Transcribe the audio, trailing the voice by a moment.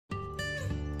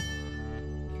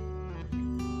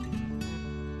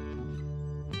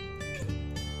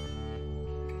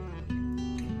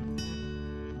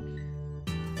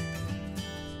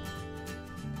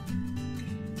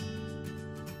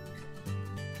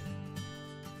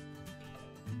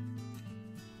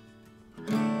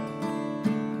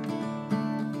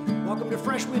to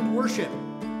Fresh Wind Worship.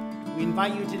 We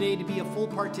invite you today to be a full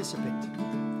participant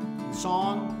in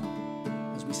song,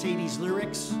 as we say these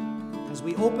lyrics, as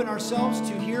we open ourselves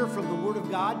to hear from the Word of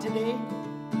God today.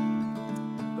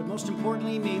 But most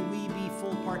importantly, may we be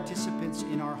full participants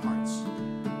in our hearts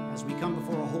as we come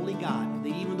before a holy God,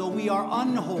 that even though we are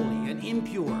unholy and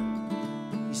impure,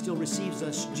 He still receives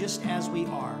us just as we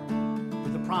are,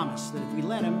 with the promise that if we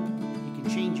let Him, He can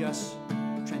change us,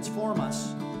 transform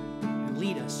us, and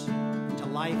lead us into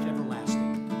life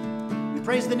everlasting. We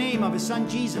praise the name of His Son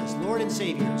Jesus, Lord and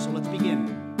Savior. So let's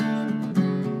begin.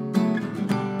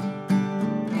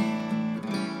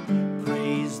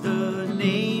 Praise the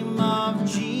name of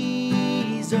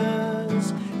Jesus.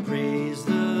 Praise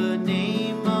the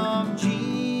name of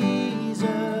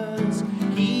Jesus.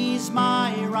 He's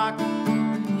my rock.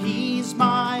 He's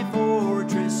my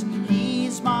fortress.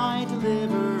 He's my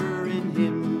deliverer. In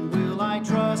Him will I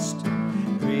trust.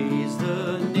 Praise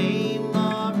the name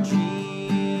of Jesus.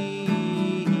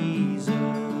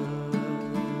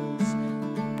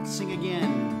 Sing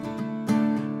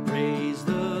again. Praise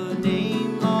the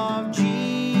name of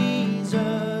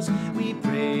Jesus. We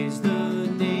praise the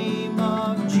name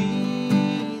of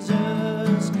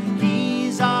Jesus.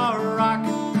 He's our rock.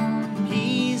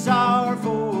 He's our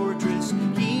fortress.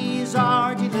 He's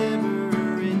our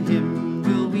deliverer. In Him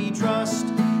will we trust.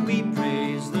 We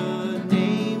praise the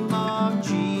name of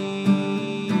Jesus.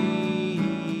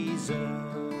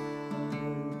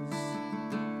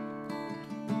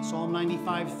 Psalm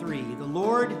 95:3. The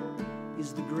Lord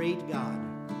is the great God,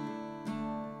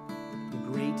 the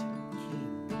great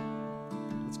King.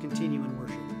 Let's continue in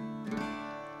worship.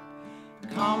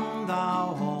 Come,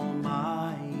 thou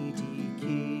almighty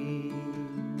King,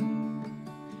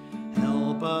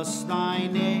 help us thy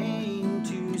name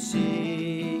to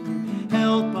sing,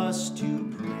 help us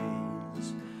to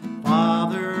praise.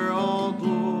 Father, all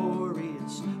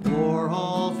glorious, or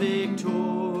all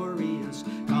victorious,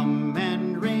 come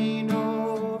and reign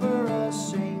over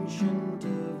us, Ancient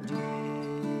of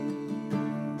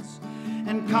Days.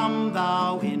 And come,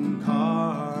 thou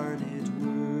incarnate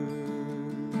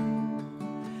Word,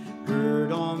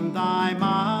 gird on thy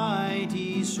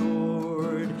mighty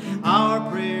sword, our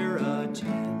prayer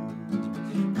attend.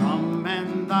 Come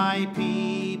and thy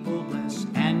people bless,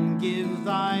 and give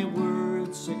thy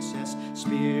word success.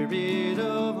 Spirit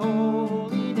of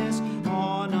holiness,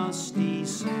 on us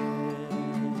descend.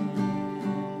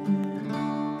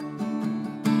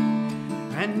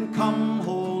 And come,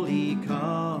 Holy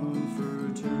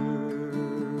Comforter,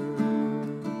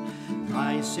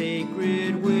 thy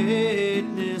sacred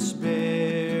witness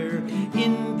bear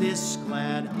in this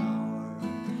glad hour.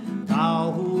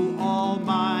 Thou who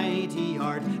almighty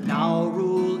art, now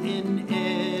rule in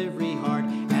every heart,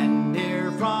 and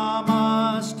ne'er from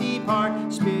us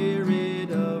depart,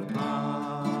 Spirit of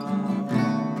power.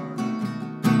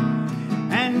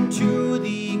 And to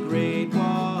the great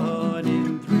one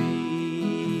in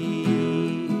three,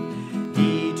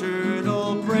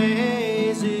 eternal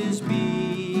praises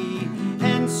be,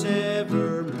 hence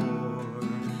evermore.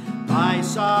 Thy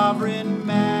sovereign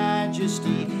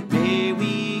majesty may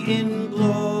we in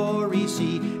glory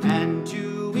see, and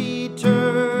to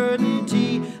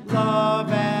eternity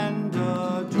love and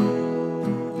adore.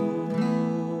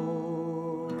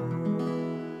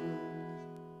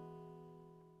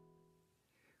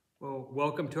 Well,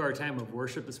 welcome to our time of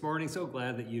worship this morning. So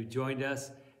glad that you joined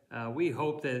us. We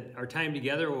hope that our time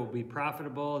together will be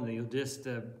profitable and that you'll just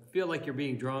feel like you're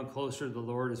being drawn closer to the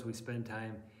Lord as we spend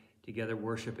time together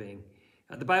worshiping.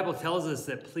 The Bible tells us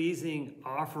that pleasing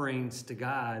offerings to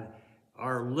God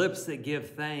are lips that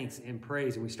give thanks and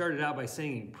praise. And we started out by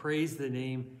singing, praise the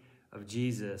name of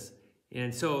Jesus.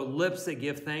 And so lips that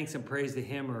give thanks and praise to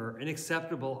Him are an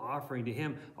acceptable offering to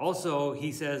Him. Also,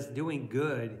 he says doing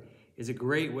good is a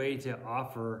great way to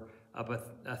offer up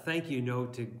a thank you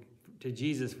note to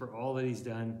Jesus for all that He's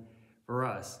done for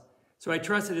us. So I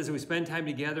trust that as we spend time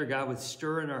together, God would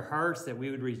stir in our hearts, that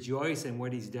we would rejoice in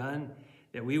what He's done,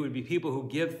 that we would be people who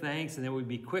give thanks, and that we'd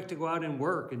be quick to go out and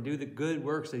work and do the good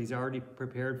works that He's already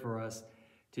prepared for us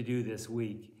to do this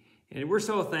week. And we're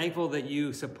so thankful that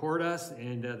you support us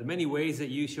and the many ways that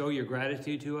you show your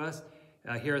gratitude to us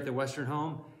here at the Western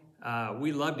Home.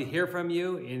 We love to hear from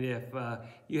you, and if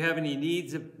you have any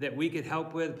needs that we could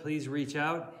help with, please reach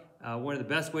out. One of the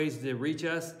best ways to reach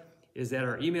us is at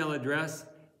our email address.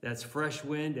 That's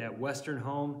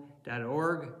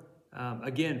freshwind@westernhome.org.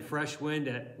 Again,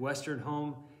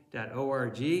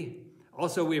 freshwind@westernhome.org.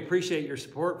 Also, we appreciate your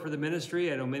support for the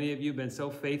ministry. I know many of you have been so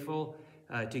faithful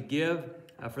to give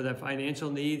for the financial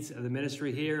needs of the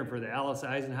ministry here and for the Alice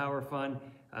Eisenhower Fund.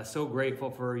 So grateful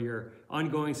for your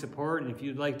ongoing support. And if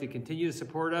you'd like to continue to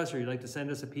support us or you'd like to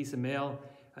send us a piece of mail,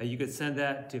 you could send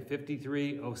that to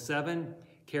 5307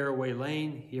 Caraway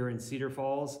Lane here in Cedar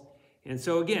Falls. And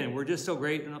so again, we're just so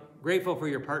grateful for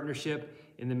your partnership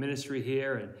in the ministry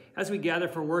here. And as we gather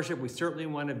for worship, we certainly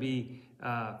want to be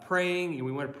praying, and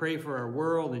we want to pray for our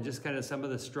world and just kind of some of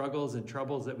the struggles and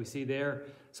troubles that we see there.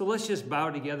 So let's just bow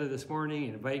together this morning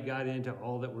and invite God into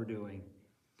all that we're doing.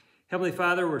 Heavenly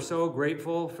Father, we're so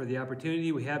grateful for the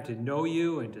opportunity we have to know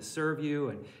you and to serve you,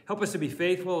 and help us to be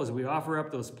faithful as we offer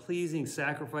up those pleasing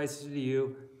sacrifices to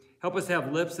you. Help us to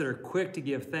have lips that are quick to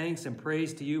give thanks and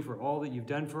praise to you for all that you've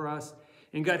done for us.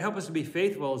 And God, help us to be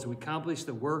faithful as we accomplish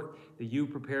the work that you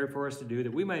prepared for us to do,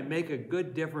 that we might make a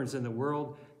good difference in the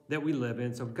world that we live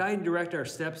in. So guide and direct our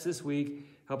steps this week.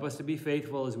 Help us to be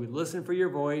faithful as we listen for your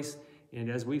voice and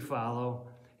as we follow.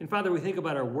 And Father, we think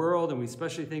about our world, and we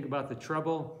especially think about the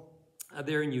trouble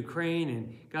there in Ukraine.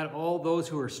 And God, all those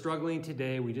who are struggling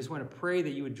today, we just want to pray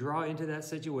that you would draw into that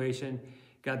situation.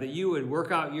 God, that you would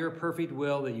work out your perfect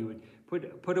will, that you would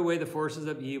put away the forces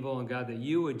of evil, and God, that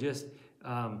you would just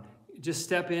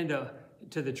step into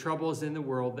the troubles in the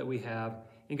world that we have.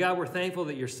 And God, we're thankful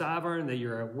that you're sovereign, that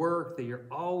you're at work, that you're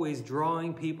always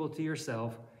drawing people to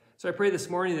yourself. So I pray this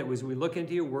morning that as we look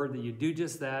into your word, that you do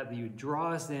just that you would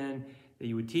draw us in, that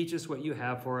you would teach us what you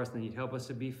have for us, and that you'd help us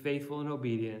to be faithful and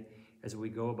obedient as we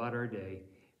go about our day.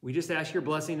 We just ask your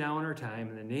blessing now in our time.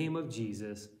 In the name of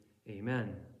Jesus,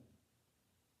 amen.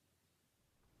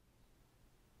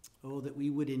 Oh, that we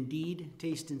would indeed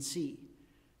taste and see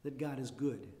that God is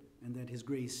good and that his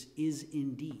grace is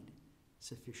indeed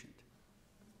sufficient.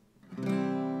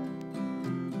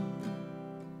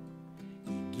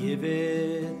 He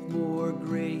giveth more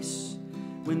grace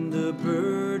when the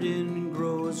burden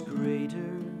grows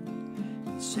greater.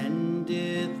 He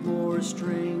sendeth more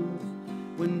strength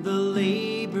when the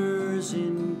labors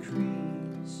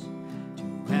increase. To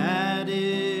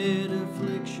added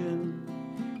affliction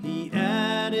he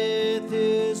addeth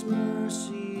his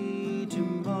mercy, to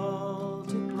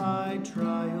multiplied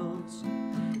trials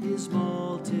his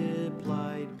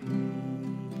multiplied peace.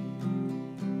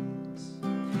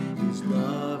 His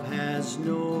love has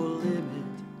no limit,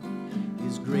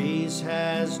 his grace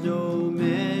has no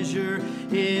measure,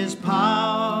 his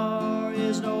power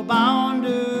is no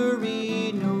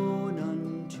boundary known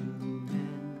unto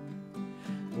men.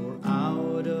 For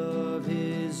out of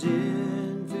his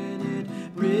infinite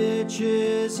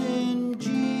riches in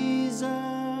Jesus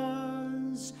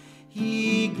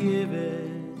he giveth,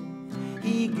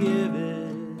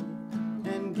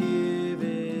 and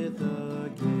giveth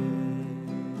again.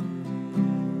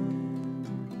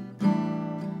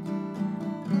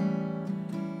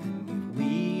 And if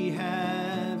we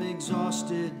have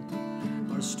exhausted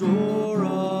our store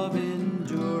of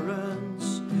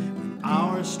endurance, when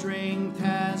our strength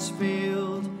has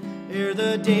failed ere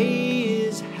the day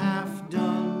is half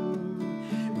done,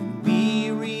 when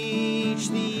we reach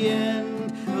the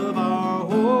end of our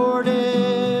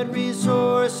hoarded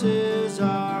resources,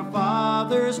 our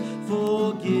Father's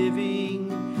forgiving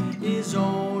is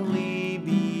only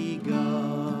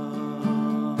begun.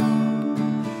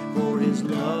 For his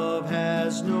love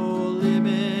has no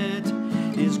limit,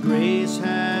 his grace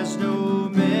has no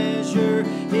measure,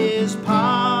 his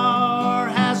power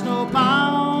has no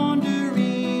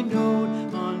boundary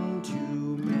known unto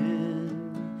men.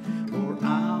 For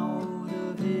out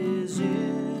of his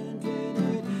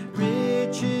infinite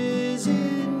riches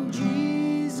in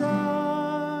Jesus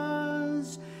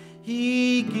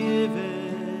he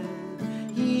giveth,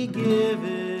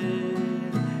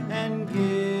 and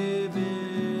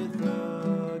giveth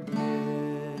again.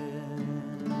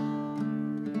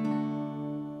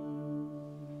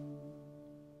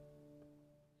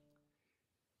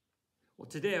 Well,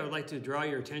 today I would like to draw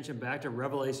your attention back to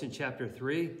Revelation chapter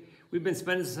 3. We've been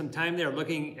spending some time there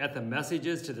looking at the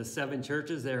messages to the 7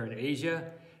 churches there in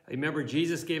Asia. Remember,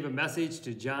 Jesus gave a message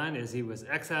to John as he was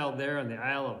exiled there on the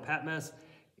Isle of Patmos,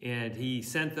 and he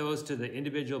sent those to the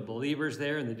individual believers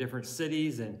there in the different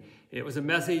cities, and it was a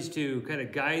message to kind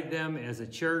of guide them as a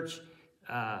church.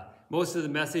 Most of the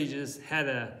messages had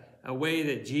a way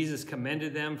that Jesus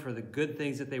commended them for the good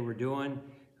things that they were doing,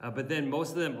 but then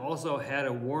most of them also had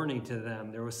a warning to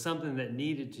them. There was something that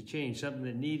needed to change, something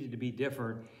that needed to be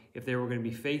different if they were going to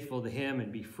be faithful to him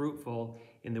and be fruitful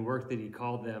in the work that he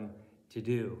called them to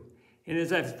do. And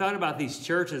as I've thought about these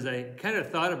churches, I kind of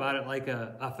thought about it like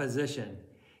a physician.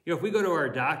 You know, if we go to our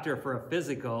doctor for a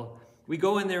physical, we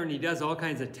go in there and he does all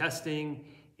kinds of testing,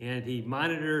 and he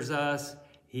monitors us,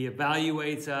 he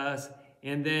evaluates us,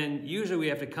 And then usually we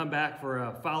have to come back for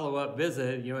a follow-up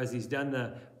visit, as he's done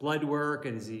the blood work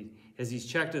and as he's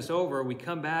checked us over, we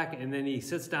come back and then he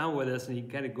sits down with us and he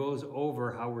kind of goes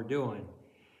over how we're doing.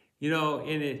 He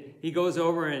goes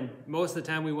over, and most of the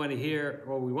time we want to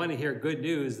hear good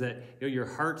news that your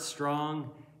heart's strong,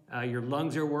 your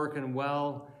lungs are working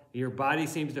well, your body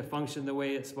seems to function the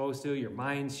way it's supposed to, your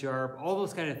mind's sharp, all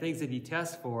those kind of things that he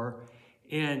tests for.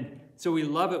 And so we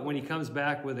love it when he comes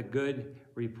back with a good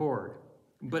report.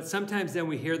 But sometimes then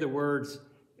we hear the words,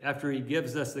 after he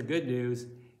gives us the good news,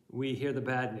 we hear the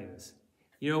bad news.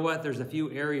 You know what? There's a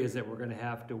few areas that we're going to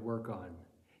have to work on.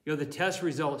 The test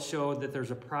results showed that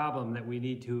there's a problem that we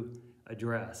need to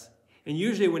address. And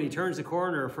usually when he turns the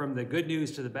corner from the good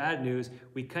news to the bad news,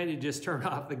 we kind of just turn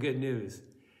off the good news.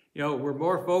 We're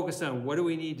more focused on what do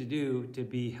we need to do to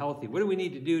be healthy? What do we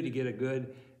need to do to get a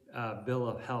good bill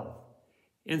of health?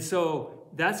 And so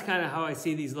that's kind of how I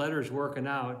see these letters working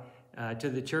out to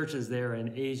the churches there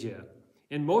in Asia.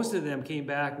 And most of them came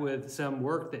back with some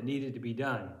work that needed to be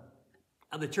done.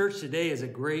 Now, the church today is a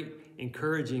great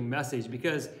encouraging message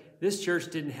because this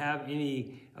church didn't have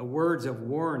any words of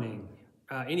warning,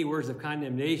 any words of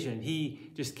condemnation.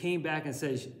 He just came back and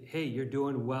says, hey, you're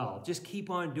doing well. Just keep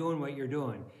on doing what you're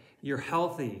doing. You're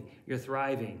healthy. You're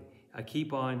thriving.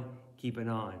 Keep on keeping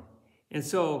on. And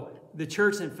so the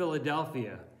church in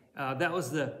Philadelphia, that was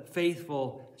the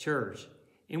faithful church.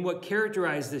 And what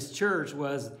characterized this church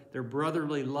was their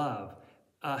brotherly love,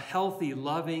 a healthy,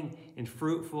 loving, and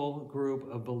fruitful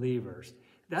group of believers.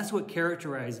 That's what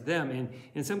characterized them.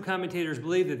 And some commentators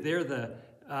believe that they're the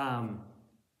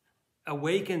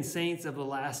awakened saints of the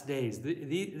last days.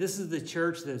 This is the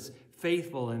church that's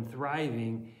faithful and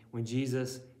thriving when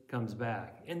Jesus comes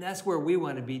back. And that's where we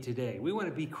want to be today. We want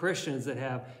to be Christians that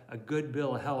have a good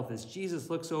bill of health. As Jesus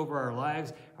looks over our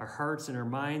lives, our hearts and our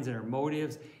minds and our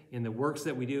motives in the works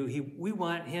that we do, we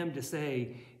want him to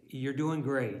say, you're doing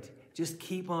great. Just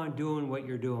keep on doing what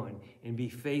you're doing and be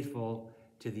faithful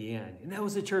to the end. And that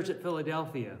was the church at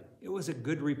Philadelphia. It was a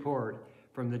good report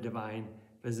from the divine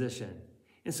physician.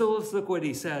 And so let's look what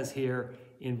he says here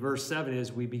in verse 7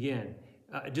 as we begin.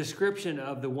 A description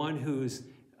of the one who's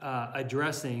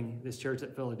addressing this church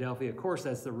at Philadelphia. Of course,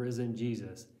 that's the risen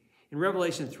Jesus. In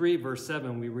Revelation 3, verse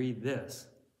 7, we read this.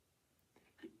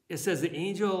 It says, the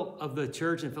angel of the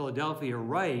church in Philadelphia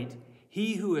write,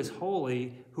 he who is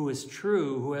holy, who is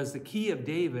true, who has the key of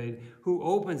David, who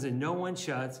opens and no one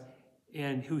shuts,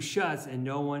 and who shuts and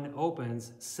no one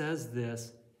opens, says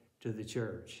this to the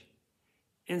church.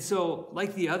 And so,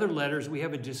 like the other letters, we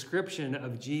have a description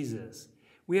of Jesus.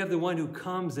 We have the one who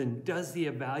comes and does the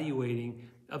evaluating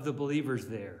of the believers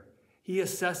there. He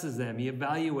assesses them, he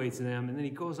evaluates them, and then he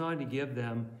goes on to give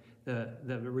them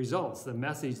the results, the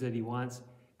message that he wants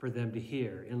for them to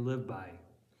hear and live by.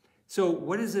 So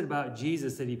what is it about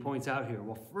Jesus that he points out here?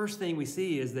 Well, first thing we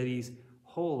see is that he's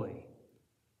holy.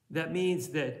 That means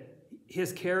that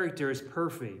his character is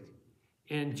perfect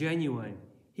and genuine.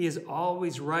 He is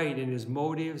always right and his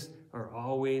motives are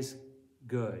always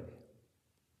good.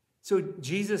 So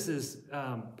Jesus is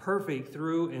perfect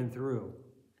through and through.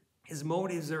 His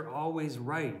motives are always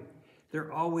right.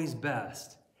 They're always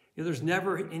best. There's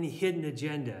never any hidden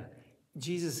agenda.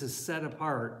 Jesus is set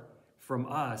apart from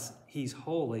us. He's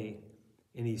holy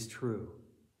and he's true.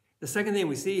 The second thing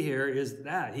we see here is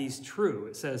that he's true.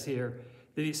 It says here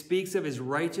that he speaks of his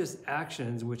righteous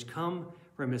actions which come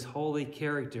from his holy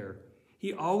character.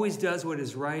 He always does what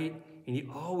is right and he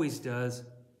always does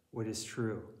what is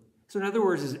true. So in other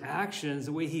words, his actions,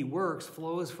 the way he works,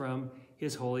 flows from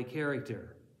his holy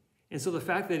character. And so the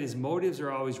fact that his motives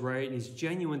are always right and he's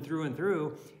genuine through and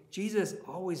through, Jesus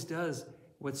always does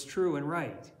what's true and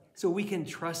right. So we can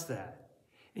trust that.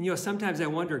 And sometimes I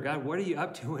wonder, God, what are you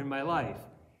up to in my life?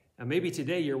 And maybe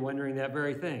today you're wondering that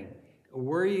very thing.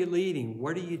 Where are you leading?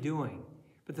 What are you doing?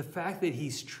 But the fact that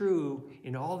he's true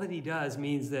in all that he does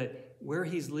means that where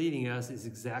he's leading us is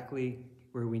exactly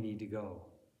where we need to go.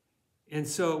 And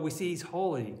so we see he's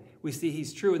holy. We see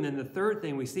he's true. And then the third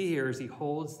thing we see here is he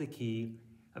holds the key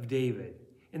of David.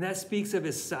 And that speaks of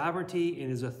his sovereignty and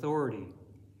his authority.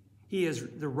 He is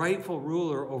the rightful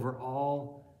ruler over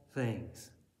all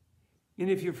things. And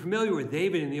if you're familiar with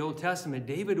David in the Old Testament,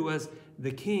 David was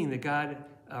the king that God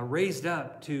raised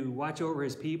up to watch over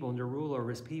his people and to rule over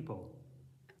his people.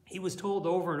 He was told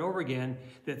over and over again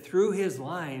that through his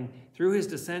line, through his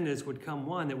descendants would come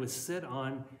one that would sit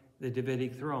on the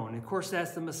Davidic throne. And of course,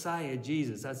 that's the Messiah,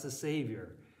 Jesus. That's the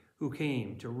Savior who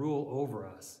came to rule over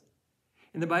us.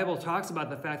 And the Bible talks about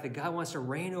the fact that God wants to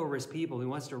reign over his people. He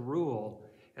wants to rule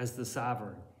as the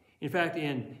sovereign. In fact,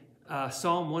 in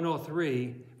Psalm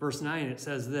 103, verse 9, it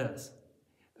says this.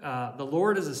 The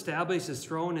Lord has established his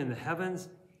throne in the heavens,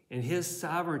 and his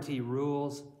sovereignty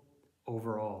rules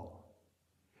over all.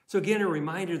 So again, a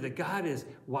reminder that God is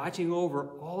watching over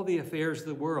all the affairs of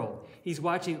the world. He's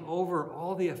watching over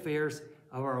all the affairs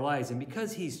of our lives. And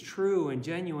because he's true and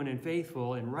genuine and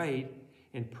faithful and right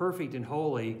and perfect and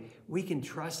holy, we can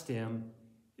trust him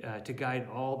to guide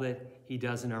all that he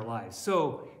does in our lives.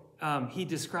 So he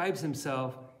describes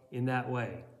himself in that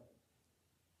way.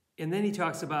 And then he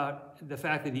talks about the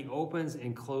fact that he opens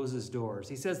and closes doors.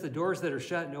 He says the doors that are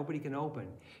shut, nobody can open.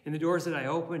 And the doors that I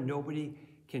open, nobody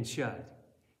can shut.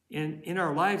 And in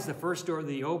our lives, the first door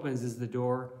that he opens is the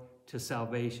door to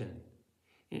salvation.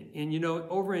 And you know,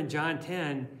 over in John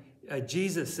 10,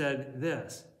 Jesus said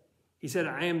this. He said,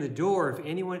 I am the door. If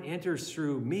anyone enters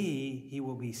through me, he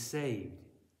will be saved.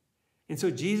 And so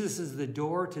Jesus is the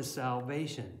door to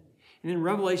salvation. And in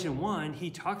Revelation 1, he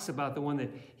talks about the one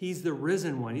that he's the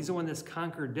risen one. He's the one that's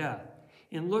conquered death.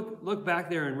 And look back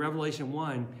there in Revelation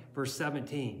 1, verse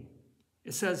 17.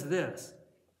 It says this.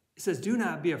 It says, do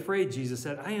not be afraid, Jesus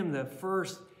said. I am the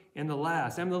first and the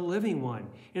last. I'm the living one.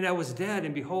 And I was dead,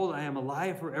 and behold, I am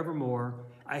alive forevermore.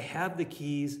 I have the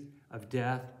keys of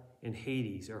death and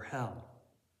Hades, or hell.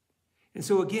 And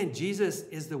so again, Jesus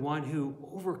is the one who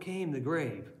overcame the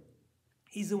grave.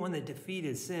 He's the one that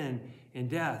defeated sin and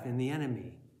death and the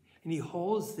enemy. And he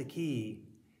holds the key.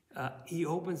 He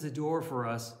opens the door for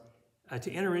us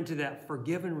to enter into that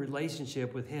forgiven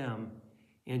relationship with him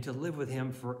and to live with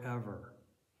him forever.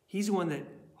 He's the one that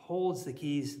holds the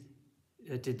keys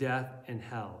to death and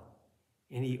hell.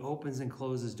 And he opens and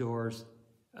closes doors,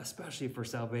 especially for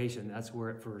salvation. That's where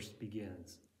it first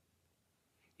begins.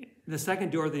 The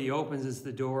second door that he opens is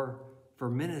the door for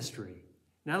ministry.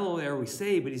 Not only are we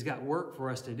saved, but he's got work for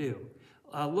us to do.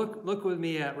 Look with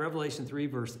me at Revelation 3,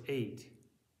 verse 8.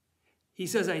 He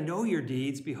says, I know your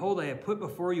deeds. Behold, I have put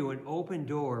before you an open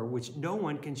door, which no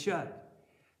one can shut.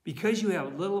 Because you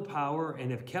have little power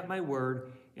and have kept my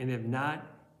word and have not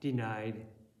denied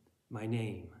my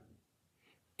name.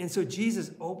 And so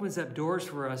Jesus opens up doors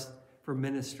for us for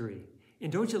ministry.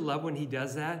 And don't you love when he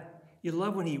does that? You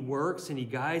love when he works and he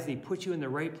guides and he puts you in the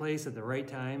right place at the right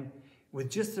time with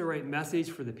just the right message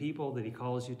for the people that he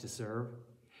calls you to serve.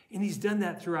 And he's done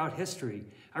that throughout history.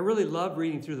 I really love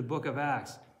reading through the book of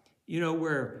Acts, you know,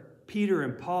 where Peter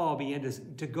and Paul began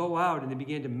to go out and they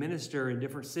began to minister in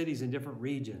different cities and different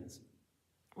regions.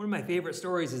 One of my favorite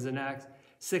stories is in Acts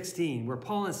 16, where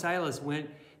Paul and Silas went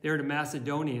there to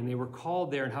Macedonia, and they were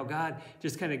called there, and how God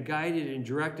just kind of guided and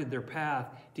directed their path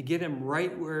to get them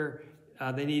right where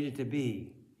they needed to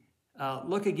be.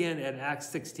 Look again at Acts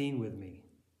 16 with me.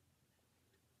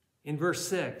 In verse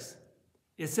 6,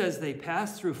 it says, they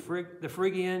passed through the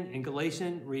Phrygian and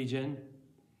Galatian region,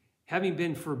 having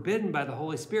been forbidden by the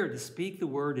Holy Spirit to speak the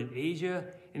word in Asia.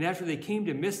 And after they came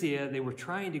to Mysia, they were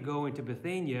trying to go into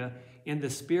Bithynia, and the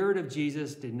Spirit of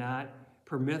Jesus did not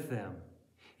permit them.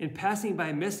 In passing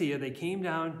by Mysia, they came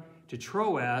down to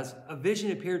Troas. A vision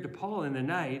appeared to Paul in the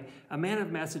night. A man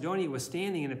of Macedonia was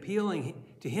standing and appealing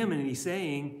to him, and he's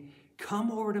saying, come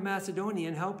over to Macedonia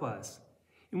and help us.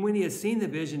 And when he had seen the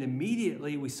vision,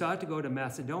 immediately we sought to go to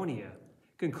Macedonia,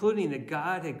 concluding that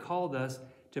God had called us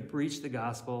to preach the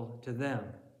gospel to them.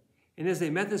 And as they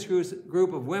met this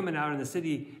group of women out in the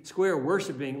city square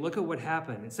worshiping, look at what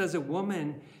happened. It says a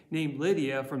woman named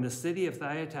Lydia from the city of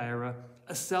Thyatira,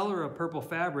 a seller of purple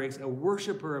fabrics, a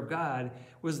worshiper of God,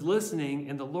 was listening,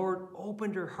 and the Lord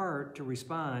opened her heart to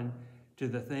respond to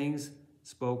the things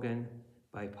spoken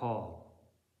by Paul.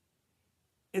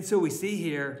 And so we see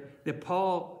here that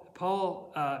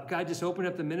God just opened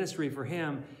up the ministry for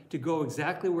him to go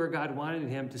exactly where God wanted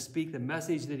him to speak the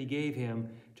message that he gave him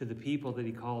to the people that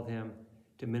he called him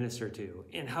to minister to.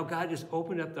 And how God just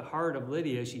opened up the heart of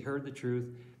Lydia as she heard the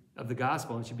truth of the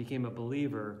gospel and she became a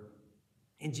believer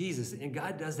in Jesus. And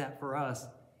God does that for us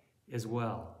as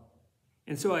well.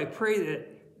 And so I pray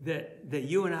that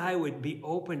you and I would be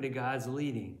open to God's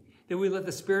leading, that we let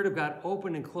the Spirit of God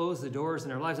open and close the doors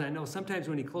in our lives. And I know sometimes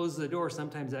when he closes the door,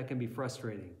 sometimes that can be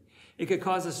frustrating. It could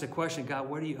cause us to question, God,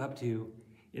 what are you up to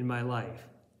in my life?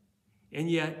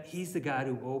 And yet he's the God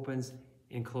who opens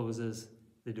and closes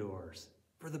the doors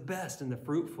for the best and the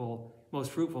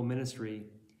most fruitful ministry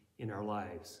in our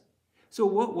lives. So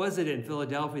what was it in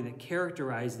Philadelphia that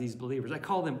characterized these believers? I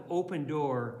call them open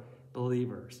door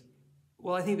believers.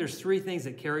 Well, I think there's three things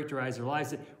that characterize their lives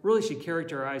that really should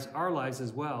characterize our lives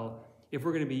as well if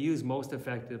we're going to be used most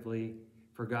effectively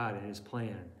for God and his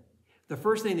plan. The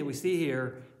first thing that we see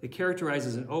here that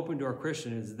characterizes an open door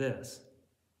Christian is this.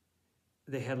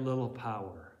 They had little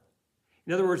power.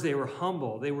 In other words, they were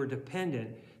humble, they were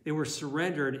dependent, they were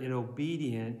surrendered and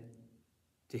obedient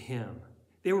to him.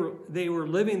 They were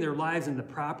living their lives in the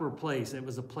proper place. It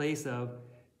was a place of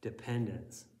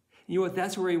dependence. You know what?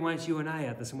 That's where he wants you and I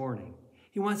at this morning.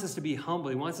 He wants us to be humble.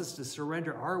 He wants us to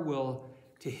surrender our will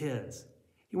to his.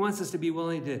 He wants us to be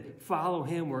willing to follow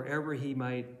him wherever he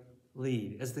might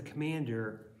lead as the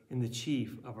commander and the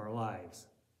chief of our lives.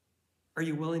 Are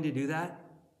you willing to do that?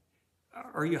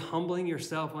 Are you humbling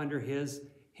yourself under his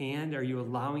hand? Are you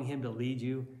allowing him to lead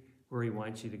you where he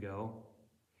wants you to go?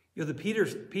 You know,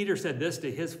 Peter said this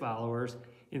to his followers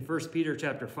in 1 Peter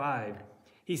chapter 5.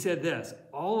 He said this,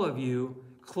 all of you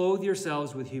clothe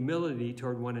yourselves with humility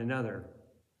toward one another.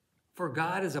 For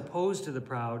God is opposed to the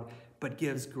proud, but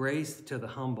gives grace to the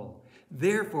humble.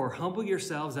 Therefore, humble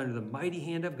yourselves under the mighty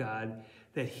hand of God,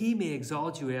 that he may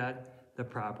exalt you at the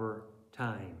proper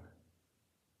time.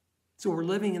 So we're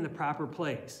living in the proper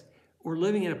place. We're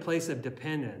living in a place of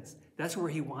dependence. That's where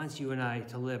he wants you and I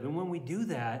to live. And when we do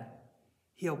that,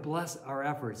 he'll bless our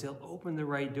efforts. He'll open the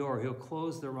right door. He'll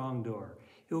close the wrong door.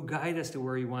 He'll guide us to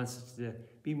where he wants us to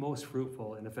be most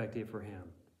fruitful and effective for him.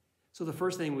 So the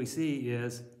first thing we see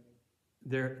is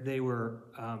they were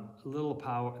little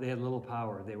power. They had little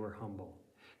power. They were humble.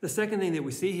 The second thing that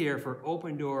we see here for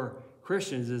open door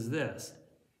Christians is this.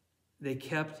 They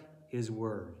kept his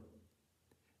word.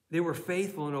 They were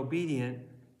faithful and obedient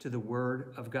to the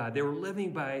word of God. They were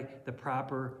living by the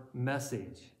proper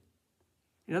message.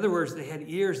 In other words, they had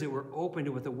ears that were open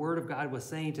to what the word of God was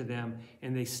saying to them,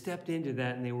 and they stepped into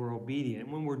that and they were obedient.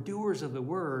 When we're doers of the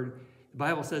word, the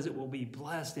Bible says it will be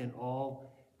blessed in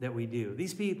all that we do.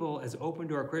 These people, as open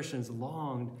door Christians,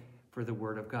 longed for the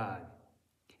word of God.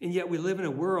 And yet we live in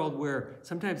a world where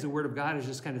sometimes the word of God is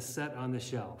just kind of set on the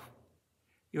shelf.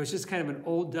 You know, it's just kind of an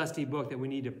old dusty book that we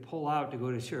need to pull out to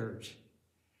go to church.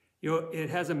 You know, it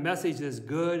has a message that's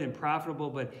good and profitable,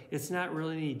 but it's not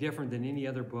really any different than any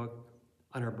other book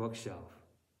on our bookshelf.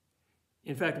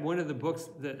 In fact, one of the books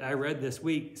that I read this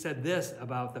week said this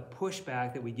about the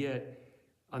pushback that we get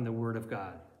on the word of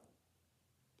God.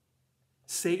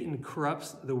 Satan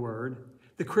corrupts the word.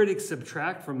 The critics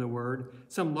subtract from the word.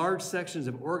 Some large sections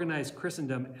of organized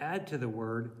Christendom add to the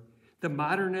word. The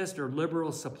modernists or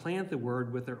liberals supplant the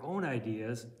word with their own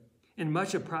ideas. And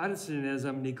much of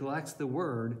Protestantism neglects the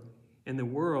word, and the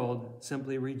world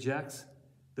simply rejects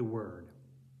the word.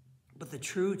 But the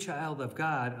true child of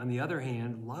God, on the other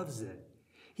hand, loves it.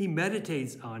 He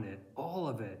meditates on it, all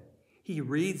of it. He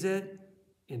reads it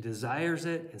and desires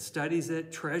it and studies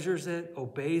it, treasures it,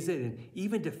 obeys it, and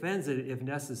even defends it if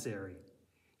necessary.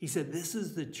 He said this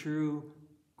is the true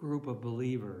group of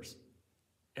believers,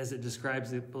 as it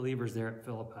describes the believers there at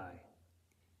Philippi.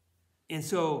 And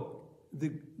so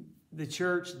the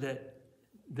church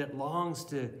that longs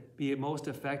to be most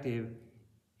effective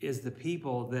is the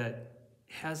people that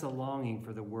has a longing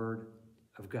for the word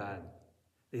of God.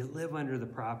 They live under the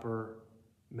proper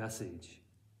message.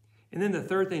 And then the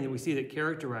third thing that we see that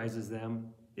characterizes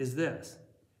them is this.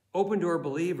 Open door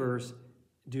believers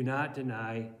do not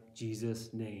deny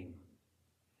Jesus' name.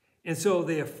 And so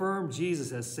they affirm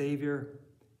Jesus as Savior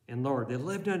and Lord. They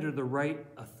lived under the right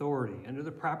authority, under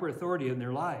the proper authority in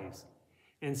their lives.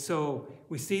 And so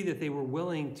we see that they were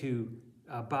willing to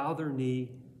bow their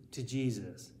knee to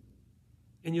Jesus.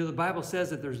 And you know, the Bible says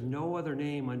that there's no other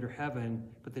name under heaven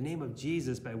but the name of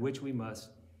Jesus by which we must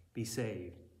be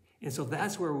saved. And so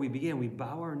that's where we begin. We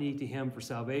bow our knee to him for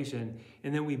salvation,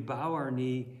 and then we bow our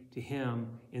knee to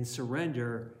him and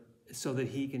surrender so that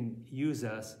he can use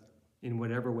us in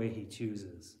whatever way he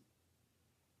chooses.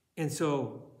 And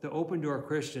so the open door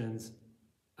Christians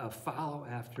follow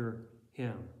after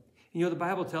him. You know, the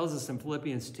Bible tells us in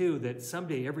Philippians 2 that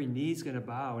someday every knee's going to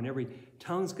bow and every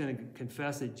tongue's going to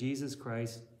confess that Jesus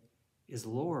Christ is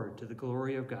Lord to the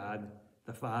glory of God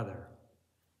the Father.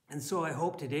 And so I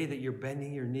hope today that you're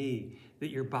bending your knee,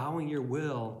 that you're bowing your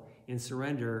will in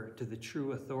surrender to the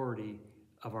true authority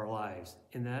of our lives.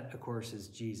 And that, of course, is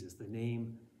Jesus, the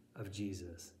name of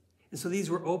Jesus. And so these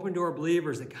were open door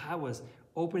believers that God was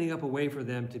opening up a way for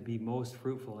them to be most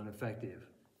fruitful and effective.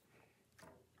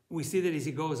 We see that as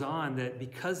he goes on, that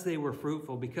because they were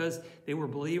fruitful, because they were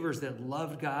believers that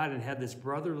loved God and had this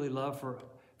brotherly love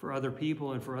for other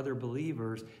people and for other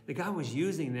believers, that God was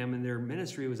using them and their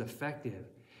ministry was effective.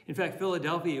 In fact,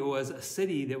 Philadelphia was a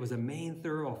city that was a main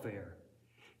thoroughfare.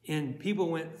 And people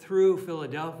went through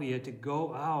Philadelphia to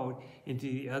go out into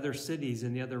the other cities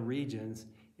and the other regions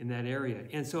in that area.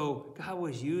 And so God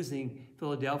was using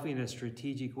Philadelphia in a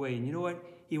strategic way. And you know what?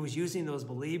 He was using those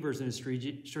believers in a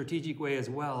strategic way as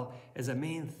well as a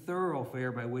main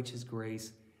thoroughfare by which his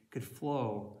grace could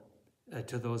flow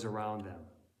to those around them.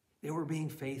 They were being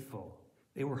faithful.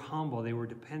 They were humble. They were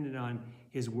dependent on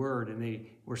his word, and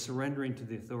they were surrendering to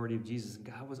the authority of Jesus. And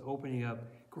God was opening up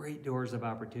great doors of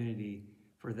opportunity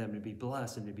for them to be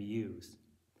blessed and to be used.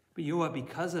 But you know what?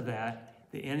 Because of that,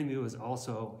 the enemy was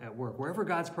also at work. Wherever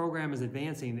God's program is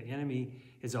advancing, the enemy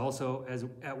is also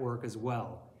at work as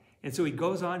well. And so he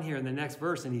goes on here in the next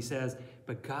verse and he says,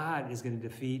 but God is going to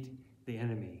defeat the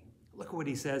enemy. Look at what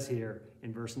he says here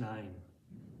in verse 9.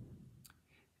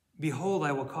 Behold,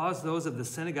 I will cause those of the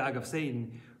synagogue of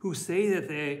Satan who say that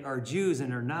they are Jews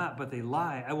and are not, but they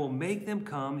lie. I will make them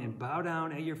come and bow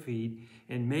down at your feet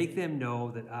and make them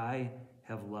know that I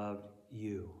have loved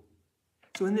you.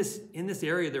 So in this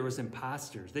area, there was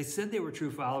imposters. They said they were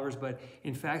true followers, but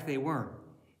in fact, they weren't.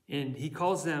 And he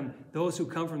calls them those who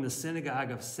come from the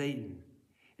synagogue of Satan.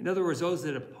 In other words, those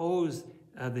that oppose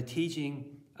the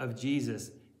teaching of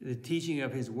Jesus, the teaching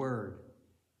of his word.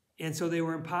 And so they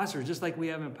were imposters, just like we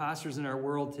have imposters in our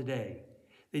world today.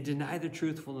 They deny the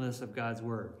truthfulness of God's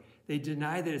word. They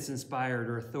deny that it's inspired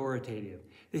or authoritative.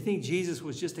 They think Jesus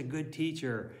was just a good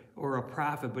teacher or a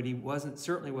prophet, but he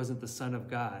certainly wasn't the Son of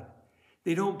God.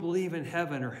 They don't believe in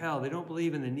heaven or hell. They don't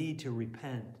believe in the need to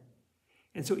repent.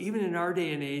 And so even in our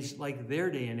day and age, like their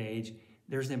day and age,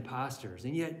 there's imposters.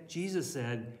 And yet Jesus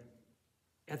said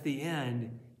at the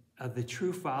end, the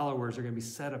true followers are going to be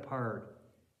set apart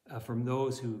from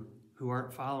those who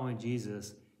aren't following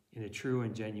Jesus in a true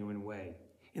and genuine way.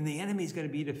 And the enemy is going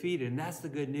to be defeated, and that's the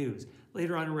good news.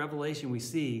 Later on in Revelation, we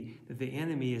see that the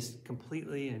enemy is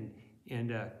completely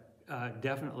and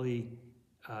definitely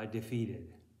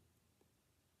defeated.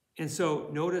 And so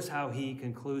notice how he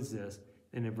concludes this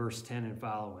in verse 10 and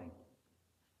following.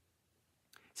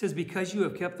 It says, because you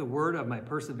have kept the word of my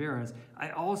perseverance,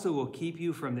 I also will keep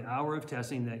you from the hour of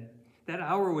testing, that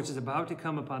hour which is about to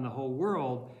come upon the whole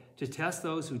world to test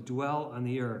those who dwell on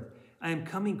the earth. I am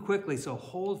coming quickly, so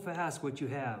hold fast what you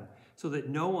have, so that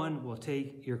no one will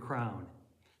take your crown.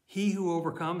 He who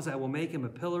overcomes, I will make him a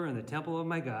pillar in the temple of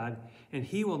my God, and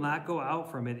he will not go out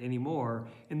from it anymore.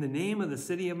 In the name of the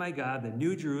city of my God, the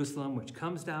new Jerusalem, which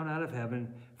comes down out of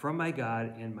heaven from my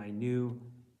God, and my new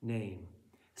name.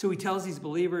 So he tells these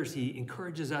believers, he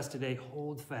encourages us today,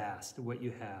 hold fast to what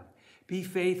you have. Be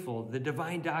faithful. The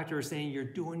divine doctor is saying you're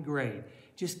doing great.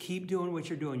 Just keep doing what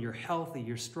you're doing. You're healthy.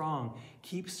 You're strong.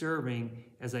 Keep serving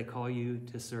as I call you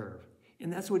to serve.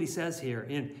 And that's what he says here.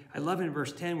 And I love in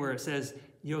verse 10 where it says,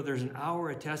 there's an hour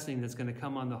of testing that's going to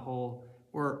come on the whole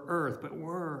earth, but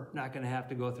we're not going to have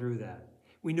to go through that.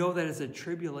 We know that it's a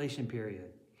tribulation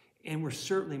period, and we're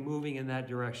certainly moving in that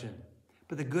direction.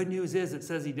 But the good news is it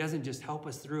says he doesn't just help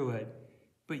us through it,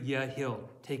 but yet he'll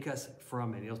take us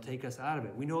from it. He'll take us out of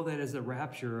it. We know that as the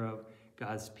rapture of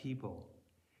God's people.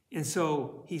 And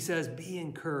so he says, be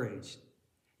encouraged.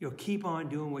 Keep on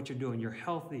doing what you're doing. You're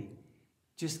healthy.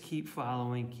 Just keep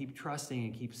following, keep trusting,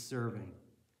 and keep serving.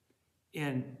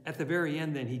 And at the very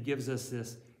end, then, he gives us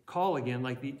this call again,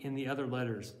 like in the other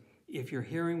letters. If you're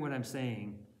hearing what I'm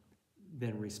saying,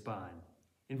 then respond.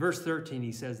 In verse 13,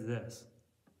 he says this,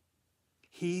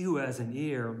 he who has an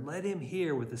ear, let him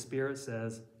hear what the Spirit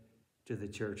says to the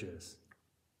churches.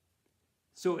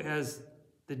 So as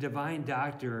the divine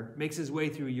doctor makes his way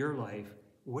through your life,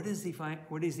 what is he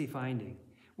finding?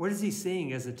 What is he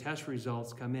seeing as the test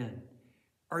results come in?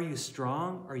 Are you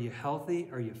strong? Are you healthy?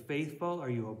 Are you faithful? Are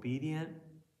you obedient?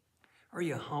 Are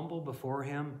you humble before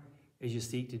him as you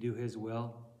seek to do his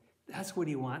will? That's what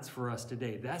he wants for us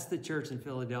today. That's the church in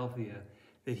Philadelphia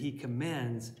that he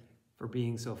commends for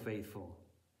being so faithful.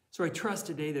 So I trust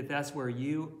today that that's where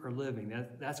you are living.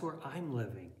 That's where I'm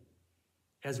living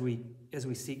as we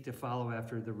seek to follow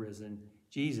after the risen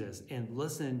Jesus and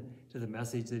listen to the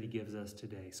message that he gives us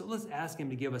today. So let's ask him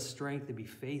to give us strength to be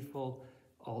faithful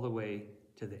all the way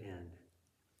to the end.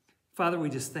 Father, we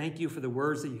just thank you for the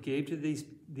words that you gave to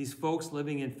these folks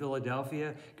living in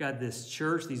Philadelphia. God, this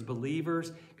church, these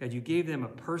believers, God, you gave them a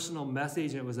personal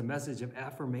message, and it was a message of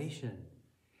affirmation.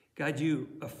 God, you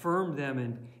affirmed them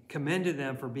and commended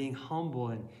them for being humble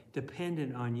and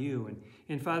dependent on you.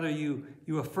 And Father, you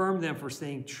affirmed them for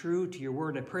staying true to your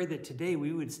word. I pray that today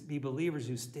we would be believers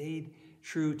who stayed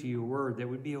true to your word, that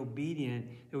would be obedient,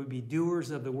 that would be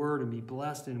doers of the word and be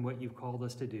blessed in what you've called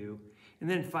us to do. And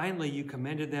then finally, you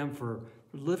commended them for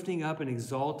lifting up and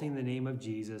exalting the name of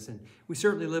Jesus. And we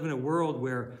certainly live in a world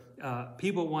where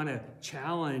people want to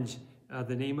challenge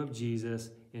the name of Jesus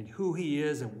and who he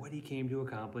is and what he came to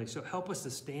accomplish. So help us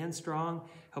to stand strong,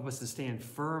 help us to stand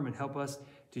firm, and help us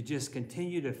to just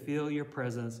continue to feel your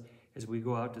presence as we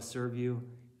go out to serve you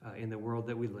in the world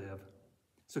that we live.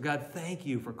 So God, thank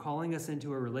you for calling us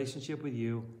into a relationship with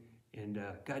you. And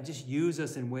God, just use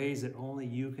us in ways that only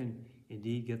you can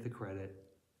indeed get the credit.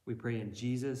 We pray in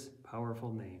Jesus'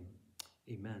 powerful name.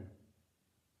 Amen.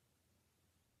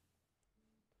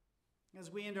 As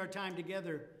we end our time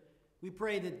together, we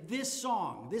pray that this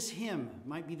song, this hymn,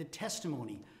 might be the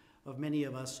testimony of many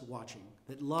of us watching,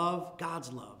 that love, God's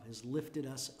love, has lifted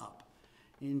us up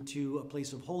into a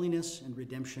place of holiness and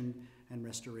redemption and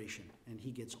restoration, and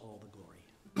he gets all the glory.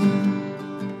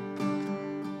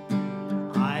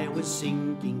 I was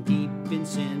sinking deep in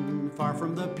sin, far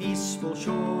from the peaceful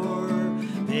shore,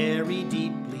 very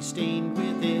deeply stained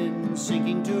within,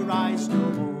 sinking to rise no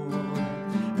more.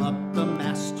 But the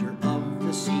master of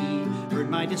the sea heard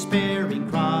my despairing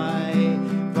cry,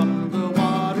 from the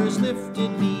waters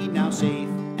lifted me, now safe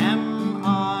am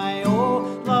I.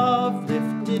 Oh, love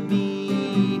lifted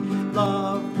me,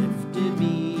 love lifted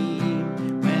me,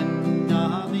 when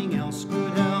nothing else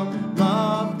could help.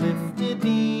 Love lifted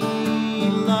me,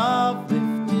 love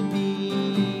lifted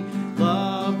me,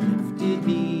 love lifted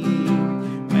me,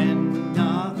 when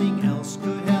nothing else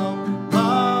could help.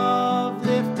 Love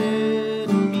lifted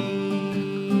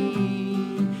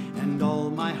me, and all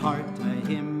my heart to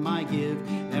him I give,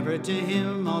 ever to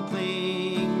him I'll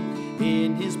cling.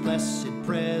 In his blessed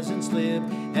presence live,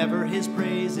 ever his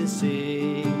praises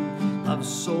sing. Love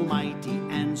so mighty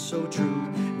and so true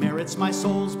merits my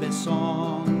soul's best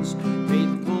songs.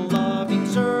 Grateful, loving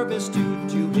service to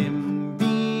him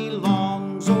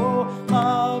belongs. Oh,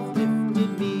 love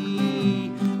lifted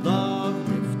me, love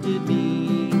lifted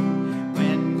me,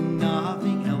 when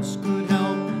nothing else could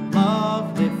help.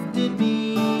 Love lifted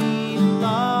me,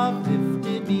 love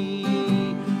lifted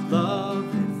me, love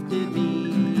lifted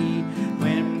me,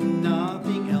 when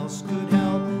nothing else could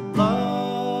help.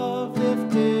 Love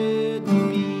lifted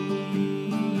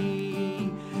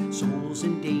me. Souls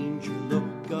in danger,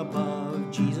 look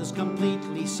above. Jesus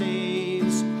completely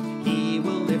saves. He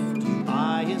will lift you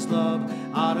by his love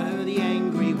out of the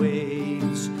angry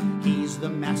waves. He's the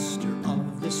master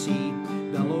of the sea,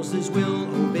 bellows his will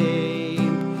obey.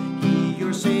 He,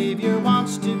 your Savior,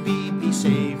 wants to be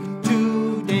saved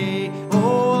today.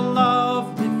 Oh,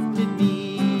 love lifted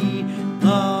me,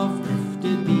 love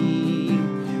lifted me,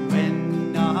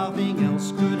 when nothing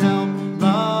else could help.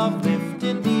 Love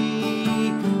lifted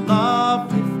me,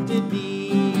 love lifted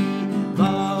me,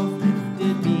 love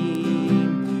lifted me,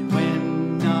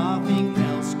 when nothing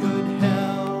else could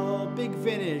help. Big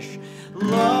finish.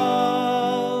 Love